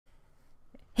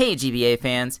Hey GBA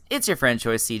fans, it's your friend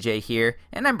Choice CJ here,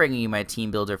 and I'm bringing you my team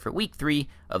builder for week 3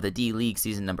 of the D-League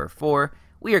season number 4.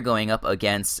 We are going up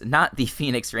against not the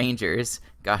Phoenix Rangers,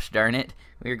 gosh darn it,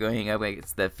 we are going up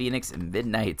against the Phoenix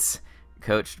Midnights,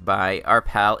 coached by our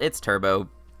pal, it's Turbo,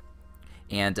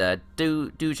 and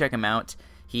do check him out.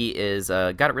 He is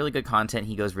got really good content,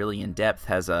 he goes really in depth,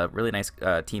 has really nice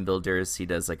team builders, he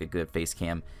does like a good face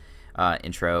cam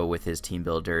intro with his team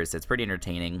builders. It's pretty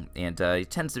entertaining, and he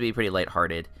tends to be pretty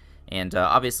lighthearted, and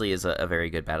obviously is a very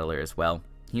good battler as well.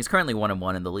 He's currently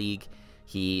 1-1 in the league.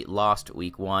 He lost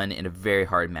week 1 in a very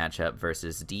hard matchup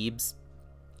versus Deebs.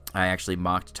 I actually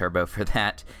mocked Turbo for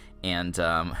that, and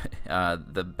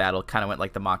the battle kind of went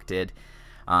like the mock did.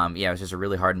 Yeah, it was just a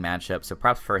really hard matchup, so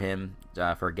props for him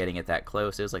for getting it that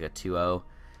close. It was like a 2-0,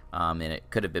 and it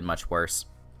could have been much worse.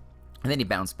 And then he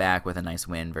bounced back with a nice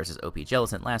win versus OP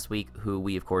Jellicent last week, who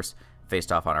we, of course,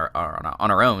 faced off on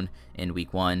our own in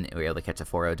week 1. We were able to catch a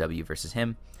 4-0 W versus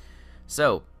him.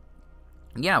 So,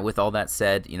 yeah, with all that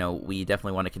said, you know, we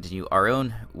definitely want to continue our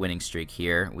own winning streak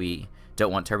here. We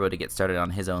don't want Turbo to get started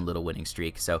on his own little winning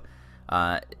streak. So,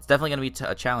 it's definitely going to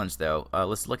be a challenge, though.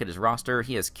 Let's look at his roster.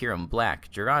 He has Kiram Black,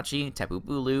 Jirachi, Tapu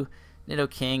Bulu,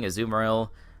 Nidoking, Azumarill,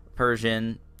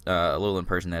 Persian, Alolan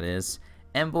Persian, that is,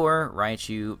 Emboar,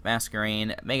 Raichu,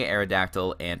 Masquerain, Mega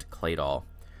Aerodactyl, and Claydol.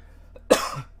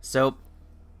 So,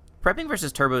 prepping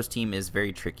versus Turbo's team is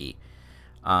very tricky.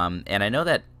 And I know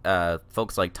that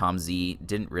folks like Tom Z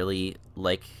didn't really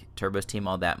like Turbo's team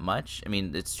all that much. I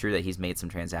mean, it's true that he's made some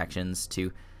transactions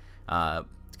to kind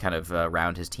of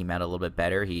round his team out a little bit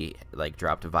better. He like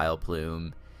dropped a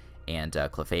Vileplume and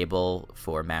Clefable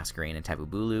for Masquerain and Tapu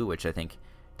Bulu, which I think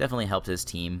definitely helped his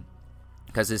team,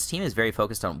 because his team is very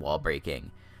focused on wall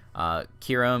breaking.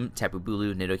 Kiram, Tapu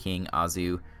Bulu, Nidoking,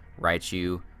 Azu,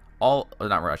 Raichu, not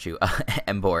Raichu,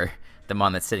 Emboar, the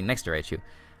mon that's sitting next to Raichu,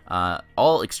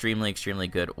 all extremely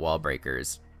good wall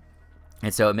breakers.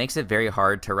 And so it makes it very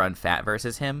hard to run fat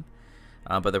versus him.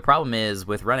 But the problem is,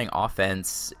 with running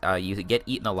offense, you get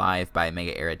eaten alive by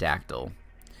Mega Aerodactyl,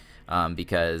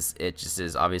 because it just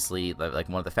is obviously like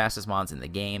one of the fastest mons in the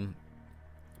game,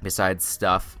 besides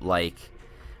stuff like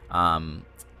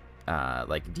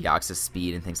Deoxys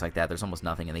speed and things like that. There's almost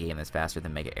nothing in the game that's faster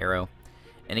than Mega Arrow,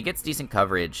 and it gets decent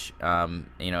coverage.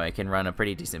 You know, it can run a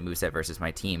pretty decent moveset versus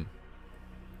my team,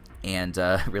 and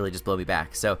really just blow me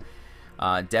back. So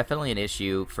definitely an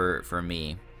issue for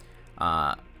me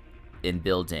in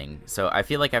building. So I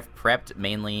feel like I've prepped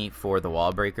mainly for the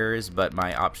wall breakers, but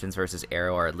my options versus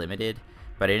Arrow are limited.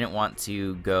 But I didn't want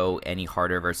to go any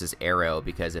harder versus Arrow,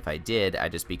 because if I did, I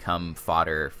just become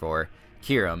fodder for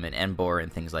Kiram and Emboar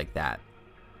and things like that.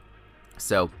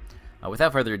 So,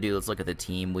 without further ado, let's look at the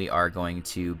team. We are going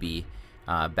to be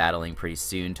battling pretty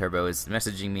soon. Turbo is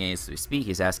messaging me as we speak.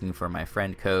 He's asking for my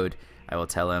friend code. I will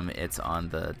tell him it's on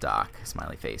the dock.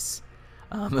 Smiley face.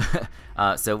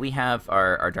 So we have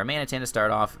our Darmanitan to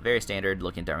start off. Very standard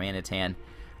looking Darmanitan.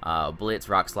 Blitz,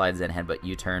 Rock Slide, Zen Headbutt,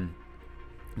 U-Turn.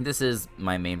 This is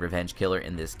my main revenge killer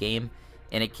in this game,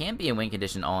 and it can be a win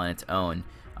condition all on its own.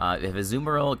 If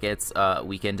Azumarill gets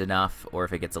weakened enough, or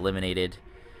if it gets eliminated,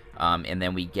 and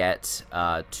then we get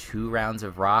 2 rounds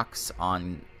of rocks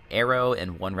on Arrow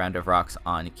and 1 round of rocks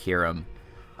on Kiram,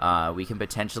 we can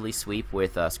potentially sweep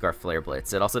with Scarf Flare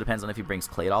Blitz. It also depends on if he brings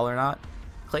Claydol or not.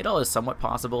 Claydol is somewhat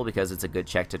possible because it's a good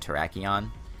check to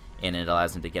Terrakion, and it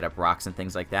allows him to get up rocks and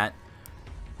things like that.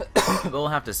 But we'll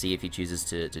have to see if he chooses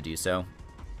to do so.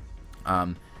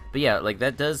 But yeah, like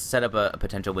that does set up a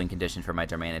potential win condition for my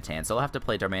Darmanitan, so I'll have to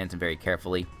play Darmanitan very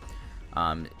carefully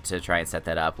to try and set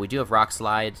that up. We do have Rock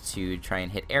Slide to try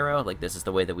and hit Arrow. Like, this is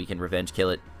the way that we can revenge kill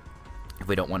it if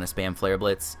we don't want to spam Flare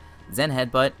Blitz. Zen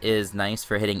Headbutt is nice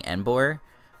for hitting Emboar,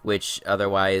 which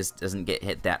otherwise doesn't get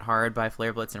hit that hard by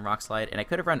Flare Blitz and Rock Slide. And I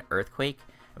could have run Earthquake,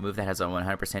 a move that has a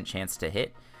 100% chance to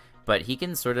hit, but he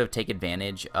can sort of take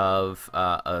advantage of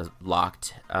a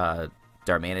locked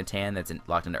Darmanitan that's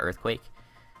locked into Earthquake.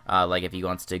 Like if he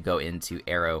wants to go into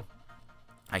Arrow,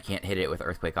 I can't hit it with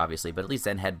Earthquake obviously, but at least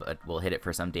Zen Headbutt will hit it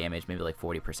for some damage, maybe like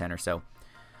 40% or so.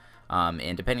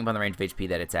 And depending upon the range of HP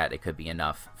that it's at, it could be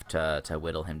enough to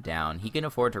whittle him down. He can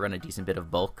afford to run a decent bit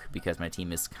of bulk because my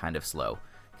team is kind of slow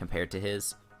compared to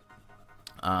his.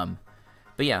 But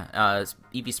yeah,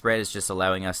 EV Spread is just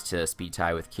allowing us to speed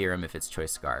tie with Kiram if it's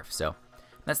Choice Scarf. So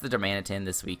that's the Darmanitan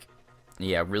this week.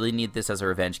 Yeah, really need this as a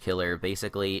revenge killer.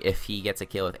 Basically, if he gets a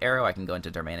kill with Arrow, I can go into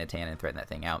Darmanitan and threaten that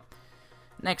thing out.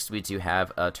 Next, we do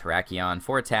have a Terrakion,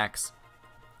 4 attacks,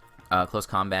 Close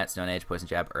Combat, Stone Edge, Poison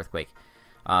Jab, Earthquake.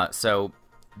 So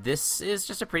this is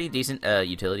just a pretty decent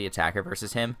utility attacker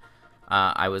versus him.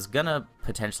 I was gonna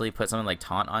potentially put something like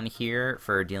Taunt on here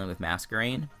for dealing with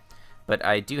Masquerain, But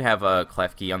I do have a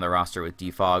Klefki on the roster with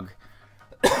Defog,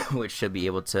 which should be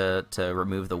able to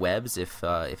remove the webs if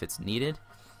it's needed.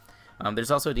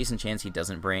 There's also a decent chance he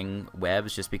doesn't bring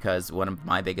webs, just because one of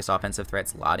my biggest offensive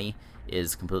threats, Lottie,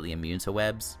 is completely immune to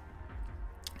webs.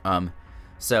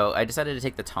 So I decided to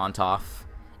take the taunt off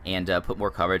and put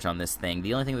more coverage on this thing.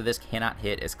 The only thing that this cannot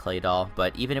hit is Clay Doll,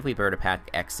 but even if we were to pack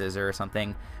X Scissor or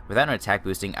something, without an attack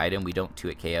boosting item, we don't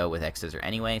 2-hit KO with X Scissor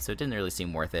anyway, so it didn't really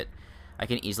seem worth it. I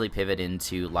can easily pivot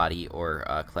into Lottie or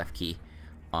Klefki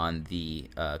on the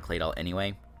Clay Doll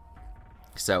anyway.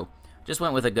 So just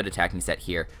went with a good attacking set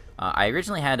here. I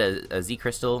originally had a Z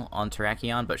Crystal on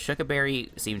Terrakion, but Shukaberry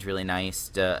seems really nice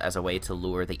as a way to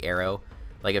lure the arrow.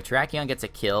 Like, if Terrakion gets a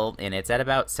kill and it's at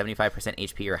about 75%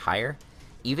 HP or higher,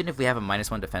 even if we have a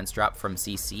 -1 defense drop from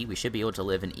CC, we should be able to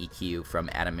live an EQ from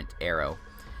Adamant Arrow.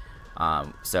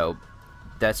 So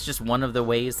that's just one of the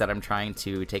ways that I'm trying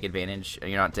to take advantage,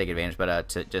 not take advantage, but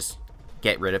to just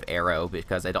get rid of Arrow,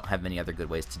 because I don't have many other good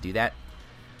ways to do that.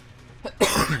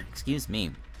 Excuse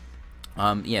me.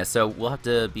 Yeah, so we'll have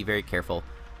to be very careful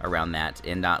around that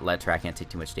and not let Terrakion take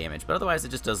too much damage. But otherwise, it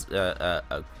just does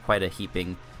quite a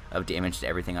heaping of damage to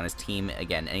everything on his team.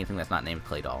 Again, anything that's not named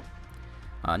Clay Doll.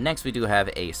 Next, we do have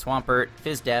a Swampert,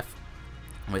 Fizz Def,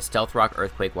 with Stealth Rock,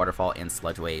 Earthquake, Waterfall, and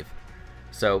Sludge Wave.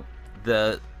 So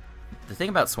the thing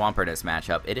about Swampert in this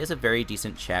matchup, it is a very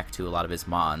decent check to a lot of his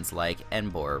mons, like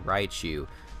Enbor, Raichu,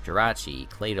 Jirachi,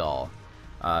 Clay Doll,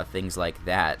 things like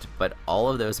that. But all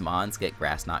of those mons get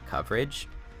Grass Knot coverage.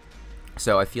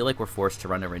 So I feel like we're forced to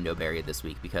run a Rindo Berry this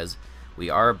week, because we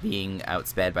are being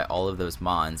outsped by all of those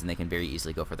mons, and they can very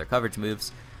easily go for their coverage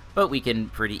moves. But we can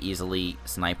pretty easily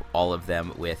snipe all of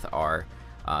them with our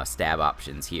stab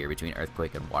options here between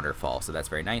Earthquake and Waterfall, so that's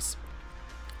very nice.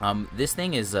 This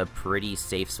thing is a pretty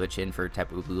safe switch in for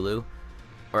Tapu Bulu,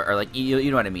 or like,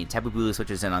 you know what I mean. Tapu Bulu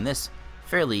switches in on this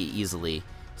fairly easily,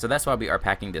 so that's why we are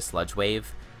packing this Sludge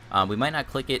Wave. We might not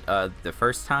click it the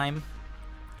first time.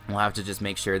 We'll have to just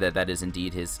make sure that that is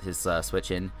indeed his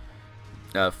switch in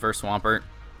for Swampert,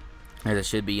 as it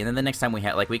should be. And then the next time we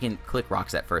have, like, we can click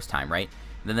rocks that first time, right?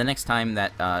 And then the next time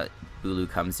that Bulu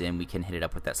comes in, we can hit it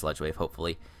up with that Sludge Wave,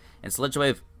 hopefully. And Sludge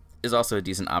Wave is also a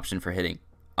decent option for hitting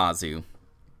Azu.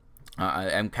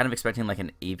 I'm kind of expecting like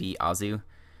an AV Azu.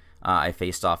 I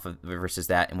faced off versus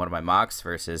that in one of my mocks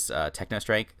versus Techno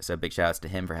Strike, so big shout outs to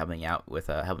him for helping me out with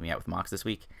mocks this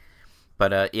week.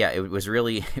 But yeah, it was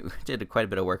really it did quite a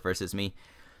bit of work versus me.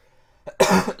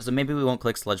 So maybe we won't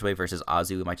click Sludge Wave versus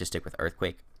Azu. We might just stick with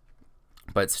Earthquake.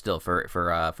 But still, for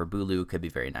Bulu, could be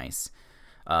very nice.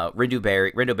 Rindo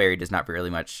Berry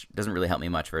doesn't really help me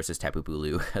much versus Tapu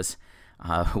Bulu, because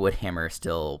Wood Hammer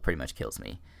still pretty much kills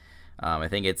me. I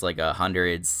think it's like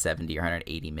 170 or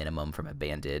 180 minimum from a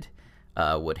banded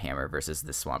Wood Hammer versus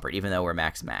the Swampert, even though we're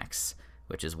max,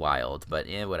 which is wild, but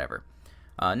whatever.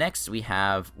 Next, we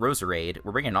have Roserade.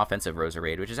 We're bringing an offensive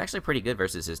Roserade, which is actually pretty good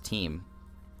versus his team.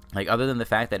 Like, other than the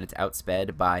fact that it's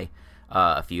outsped by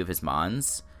a few of his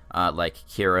mons, like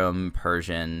Kyurem,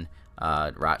 Persian,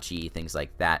 Rachi, things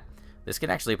like that, this can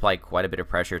actually apply quite a bit of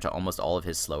pressure to almost all of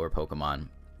his slower Pokemon,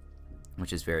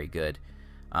 which is very good.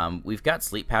 We've got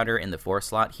Sleep Powder in the 4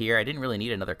 slot here. I didn't really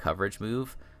need another coverage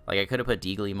move. Like, I could have put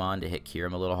Deaglemon to hit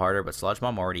Kyurem a little harder, but Sludge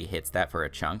Bomb already hits that for a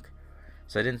chunk,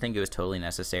 so I didn't think it was totally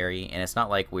necessary. And it's not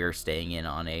like we're staying in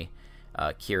on a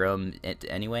Kyurem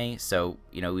anyway, so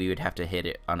we would have to hit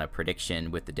it on a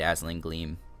prediction with the Dazzling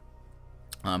Gleam.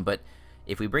 But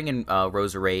if we bring in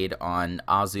Roserade on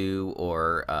Azu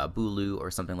or Bulu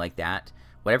or something like that,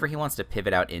 whatever he wants to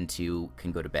pivot out into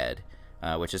can go to bed,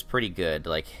 which is pretty good.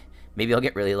 Like, maybe I'll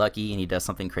get really lucky and he does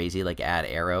something crazy like add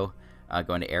Arrow,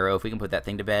 going to Arrow. If we can put that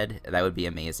thing to bed, that would be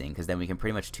amazing, because then we can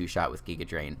pretty much 2-shot with Giga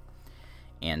Drain,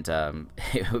 and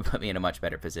it would put me in a much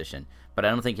better position. But I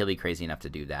don't think he'll be crazy enough to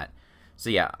do that. So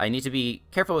yeah, I need to be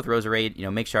careful with Roserade.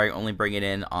 Make sure I only bring it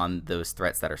in on those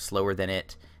threats that are slower than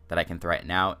it, that I can threaten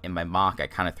out. In my mock, I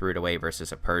kind of threw it away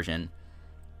versus a Persian,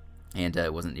 and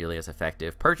it wasn't nearly as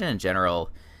effective. Persian in general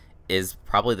is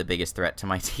probably the biggest threat to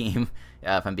my team,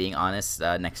 if I'm being honest,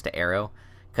 next to Arrow,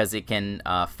 because it can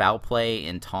foul play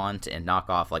and taunt and knock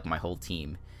off like my whole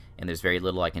team, and there's very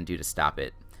little I can do to stop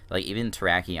it. Like, even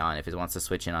Terrakion, if it wants to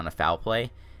switch in on a foul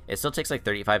play, it still takes like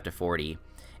 35 to 40,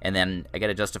 and then I get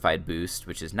a justified boost,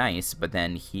 which is nice, but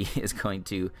then he is going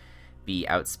to be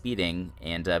outspeeding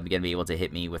and going to be able to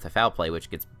hit me with a foul play, which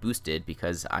gets boosted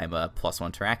because I'm a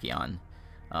 +1 Terrakion.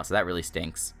 So that really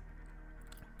stinks.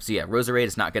 So yeah, Roserade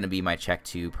is not going to be my check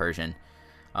to Persian.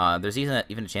 There's even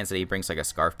a chance that he brings like a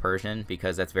Scarf Persian,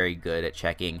 because that's very good at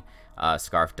checking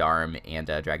Scarf Darm and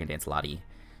Dragon Dance Lottie.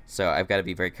 So I've got to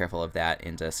be very careful of that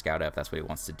and scout out if that's what he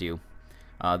wants to do.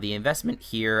 The investment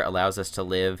here allows us to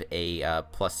live a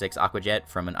 +6 Aqua Jet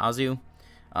from an Azu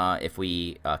if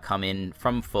we come in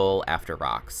from full after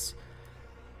rocks.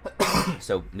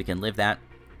 So we can live that,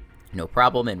 no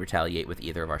problem, and retaliate with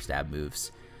either of our stab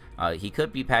moves. He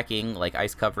could be packing like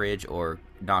ice coverage or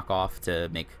knockoff to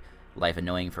make life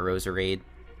annoying for Roserade,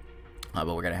 but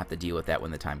we're going to have to deal with that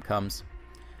when the time comes.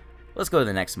 Let's go to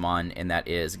the next mon, and that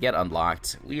is Get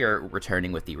Unlocked. We are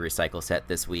returning with the Recycle set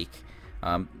this week.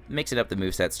 Mixing up the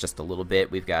movesets just a little bit.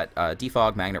 We've got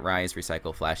Defog, Magnet Rise,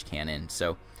 Recycle, Flash Cannon.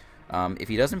 So if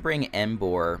he doesn't bring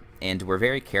Embor, and we're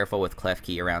very careful with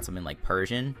Klefki around something like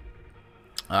Persian,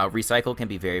 Recycle can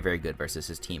be very, very good versus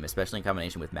his team, especially in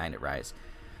combination with Magnet Rise,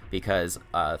 because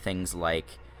things like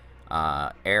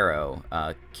Arrow,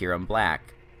 Kiram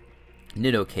Black,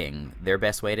 Nidoking, their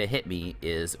best way to hit me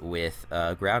is with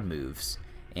ground moves.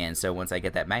 And so once I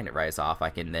get that Magnet Rise off, I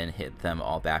can then hit them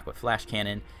all back with Flash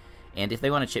Cannon. And if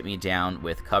they want to chip me down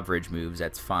with coverage moves,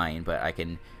 that's fine, but I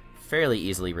can fairly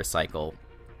easily recycle.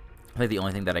 I think the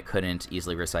only thing that I couldn't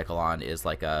easily recycle on is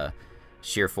like a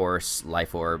Sheer Force,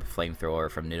 Life Orb, Flamethrower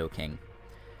from Nidoking.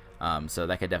 So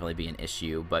that could definitely be an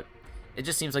issue, but it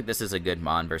just seems like this is a good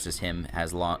mon versus him,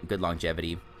 has good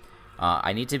longevity.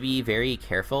 I need to be very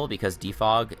careful because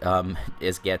Defog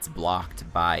gets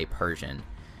blocked by Persian.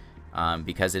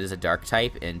 Because it is a dark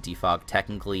type, and Defog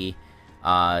technically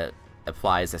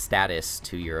applies a status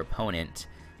to your opponent.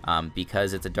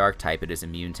 Because it's a dark type, it is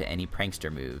immune to any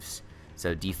prankster moves.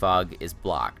 So Defog is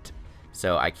blocked.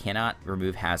 So I cannot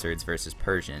remove hazards versus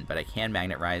Persian, but I can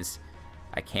Magnet Rise,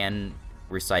 I can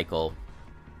recycle.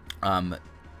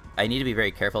 I need to be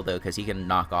very careful though, because he can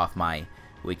knock off my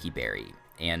Wiki Berry,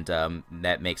 and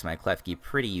that makes my Klefki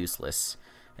pretty useless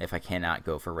if I cannot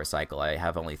go for recycle. I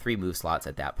have only 3 move slots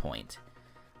at that point,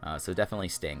 so definitely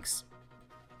stinks.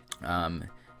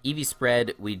 EV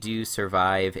spread, we do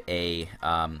survive a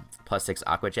 +6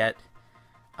 Aqua Jet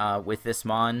with this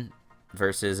mon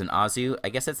versus an Azu. I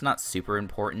guess it's not super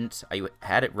important. I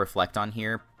had it reflect on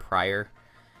here prior,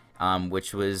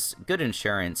 which was good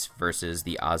insurance versus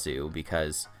the Azu,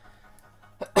 because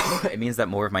it means that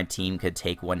more of my team could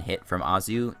take 1 hit from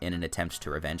Azu in an attempt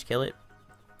to revenge kill it.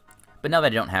 But now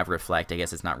that I don't have reflect, I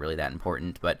guess it's not really that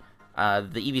important, but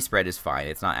the EV spread is fine.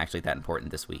 It's not actually that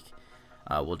important this week.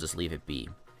 We'll just leave it be.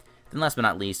 Then last but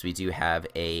not least, we do have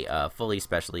a fully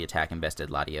specially attack invested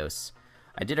Latios.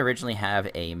 I did originally have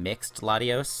a mixed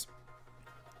Latios,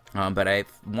 but I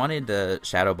wanted the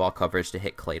Shadow Ball coverage to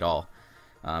hit Claydol,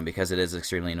 because it is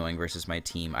extremely annoying versus my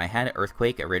team. I had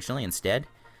Earthquake originally instead,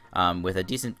 with a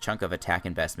decent chunk of attack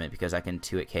investment, because I can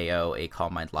 2-hit KO a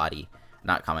Calm Mind Lati,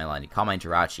 not Calm Mind Lati, Calm Mind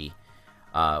Jirachi,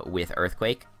 with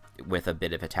Earthquake, with a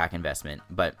bit of attack investment.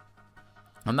 But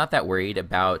I'm not that worried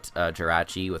about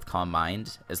Jirachi with Calm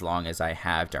Mind, as long as I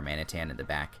have Darmanitan in the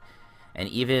back. And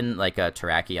even like a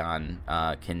Terrakion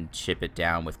can chip it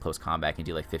down with close combat, can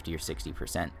do like 50 or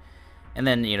 60%. And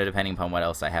then, you know, depending upon what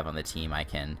else I have on the team, I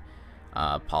can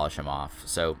polish him off.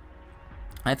 So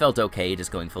I felt okay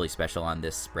just going fully special on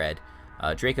this spread.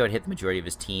 Draco had hit the majority of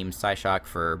his team. Psyshock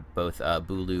for both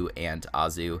Bulu and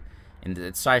Azu. And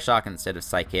it's Psyshock instead of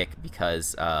Psychic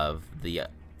because of the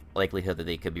likelihood that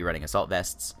they could be running Assault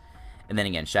Vests. And then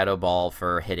again, Shadow Ball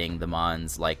for hitting the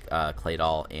mons like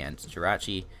Claydol and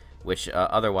Jirachi, which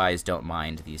otherwise don't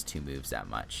mind these 2 moves that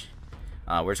much.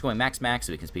 We're just going max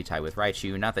so we can speed tie with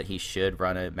Raichu. Not that he should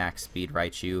run a max speed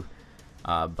Raichu,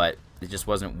 but it just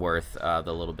wasn't worth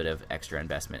the little bit of extra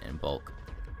investment in bulk.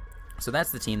 So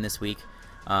that's the team this week.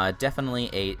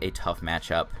 Definitely a tough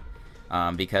matchup,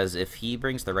 because if he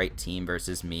brings the right team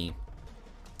versus me,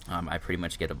 I pretty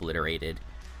much get obliterated.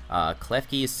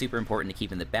 Klefki is super important to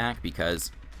keep in the back,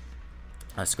 because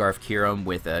a Scarf Kiram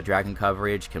with Dragon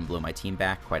coverage can blow my team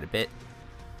back quite a bit.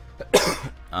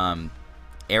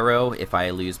 Arrow, if I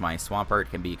lose my Swampert,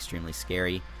 can be extremely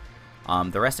scary.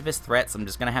 The rest of his threats, I'm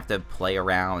just going to have to play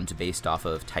around based off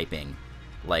of typing.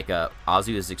 Like,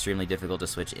 Azu is extremely difficult to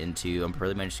switch into. I'm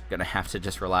pretty much going to have to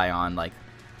just rely on, like,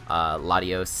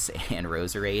 Latios and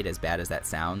Roserade, as bad as that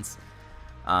sounds.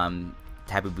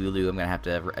 Tapu Bulu, I'm going to have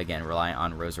to, again, rely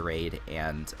on Roserade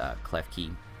and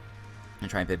Klefki and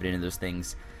try and pivot into those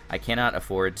things. I cannot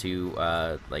afford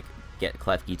to, like, get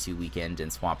Klefki 2 weekend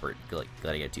and Swampert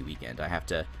letting it 2 weekend. I have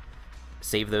to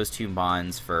save those 2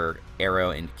 mons for Arrow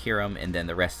and Kiram, and then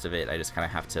the rest of it, I just kind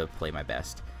of have to play my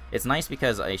best. It's nice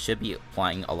because I should be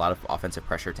applying a lot of offensive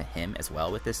pressure to him as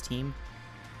well with this team.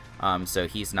 So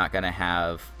he's not going to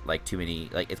have, like, too many,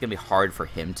 like, it's going to be hard for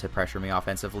him to pressure me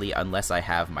offensively unless I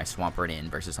have my Swampert in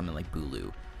versus something like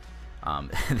Bulu.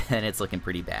 Then it's looking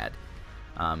pretty bad.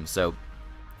 So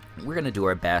we're going to do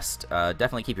our best.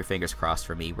 Definitely keep your fingers crossed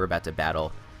for me. We're about to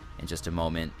battle in just a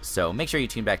moment. So make sure you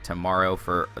tune back tomorrow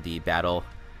for the battle.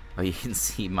 Oh, you can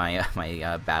see my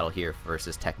battle here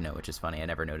versus Techno, which is funny. I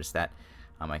never noticed that.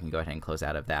 I can go ahead and close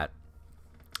out of that.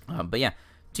 But yeah,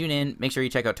 tune in. Make sure you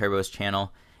check out Turbo's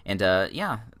channel. And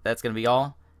yeah, that's going to be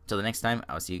all. Till the next time,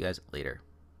 I'll see you guys later.